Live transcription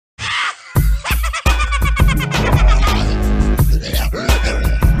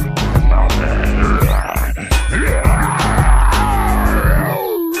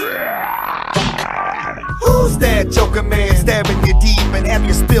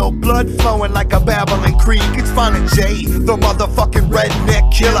feel blood flowing like a babbling creek. It's finding Jay, the motherfucking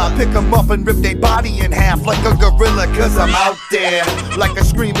redneck killer. Pick him up and rip their body in half like a gorilla, cause I'm out there like a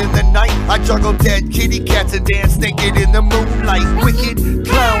scream in the night. I juggle dead kitty cats and dance naked in the moonlight. Wicked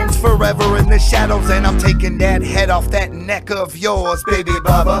clowns forever in the shadows, and I'm taking that head off that neck of yours, baby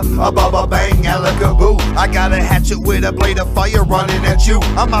baba. A baba bang, alakaboo. I got a hatchet with a blade of fire running at you.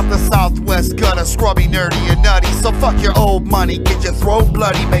 I'm out the southwest gutter, scrubby, nerdy and nutty. So fuck your old money, get your throat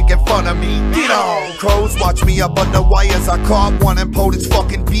bloody, making fun of me. Get on, crows, watch me up on the wires. I caught one and pulled its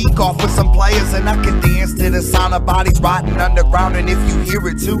fucking beak off with some players, and I can dance to the sound of bodies rotting underground. And if you hear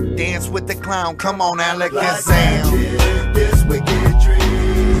it too, dance with the clown. Come on, Alakazam. This wicked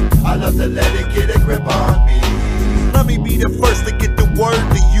dream, I love to let it get a grip on me. Let me be the first to get the word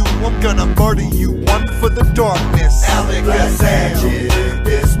to you. I'm gonna murder you, one for the darkness. Alakazam.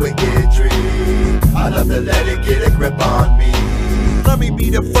 This wicked dream, I love to let it get a grip on me. Let me be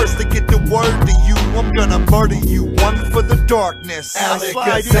the first to get the word to you. I'm gonna murder you, one for the darkness. I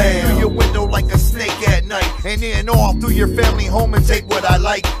slide in through your window like a snake at night, and then off through your family home and take what I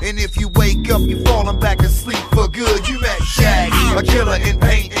like. And if you wake up, you falling back asleep for good. You met Shaggy, a killer in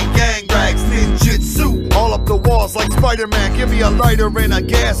paint and gang rags, ninjutsu all up the walls like Spider-Man. Give me a lighter and a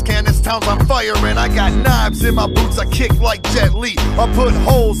gas can, this town's on fire. And I got knives in my boots, I kick like Jet Li. I put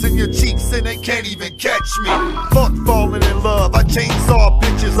holes in your cheeks and they can't even catch me. Fuck falling in love, I chainsaw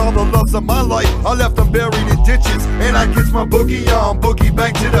bitches. All the loves of my life, I left them buried in ditches. And I kiss my boogie on, boogie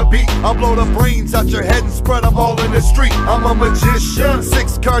back to the beat. I blow the brains out your head and spread them all in the street. I'm a magician,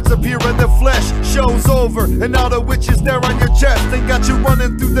 6 cards appear in the flesh. Show's over, and now the witch is there on your chest. They got you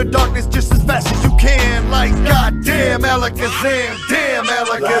running through the darkness just as fast as you can. Like goddamn Alakazam, damn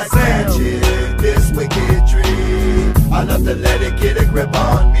Alakazam. This wicked dream, I love to let it get a grip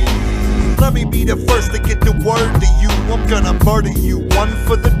on me. Let me be the first to get the word to you. I'm gonna murder you, one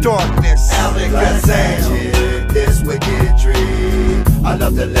for the darkness. Alakazam. This wicked dream, I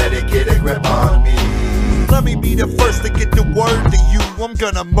love to let it get a grip on me. Let me be the first to get the word to you. I'm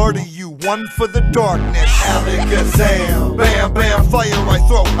gonna murder you, one for the darkness. Alakazam. Bam, bam, fire I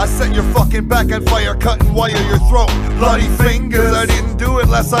throw. I set your fucking back on fire, cutting wire your throat. Bloody fingers, I didn't do it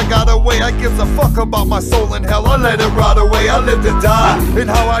lest I got away. I gives a fuck about my soul in hell, I let it rot away. I live to die, and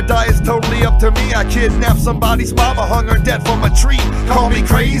how I die is totally up to me. I kidnapped somebody's mama, hung her dead from a tree. Call me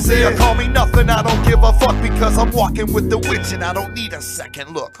crazy, or call me nothing, I don't give a fuck, because I'm walking with the witch and I don't need a second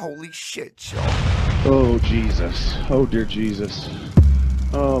look. Holy shit, y'all. Oh, Jesus. Oh, dear Jesus.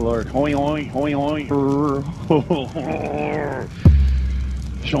 Oh, Lord. Hoi, hoi, hoi, hoi.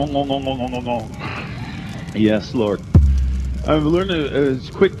 Yes, Lord. I've learned a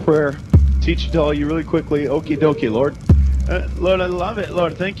quick prayer. Teach it to all you really quickly. Okie dokie, Lord. Lord, I love it.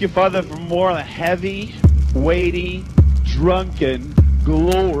 Lord, thank you, Father, for more heavy, weighty, drunken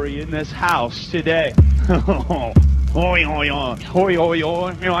glory in this house today. Hoi, hoi, hoi, hoi, hoi,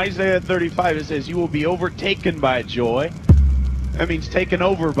 hoi. You know, Isaiah 35, it says, you will be overtaken by joy. That means taken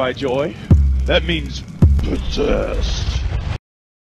over by joy. That means possessed.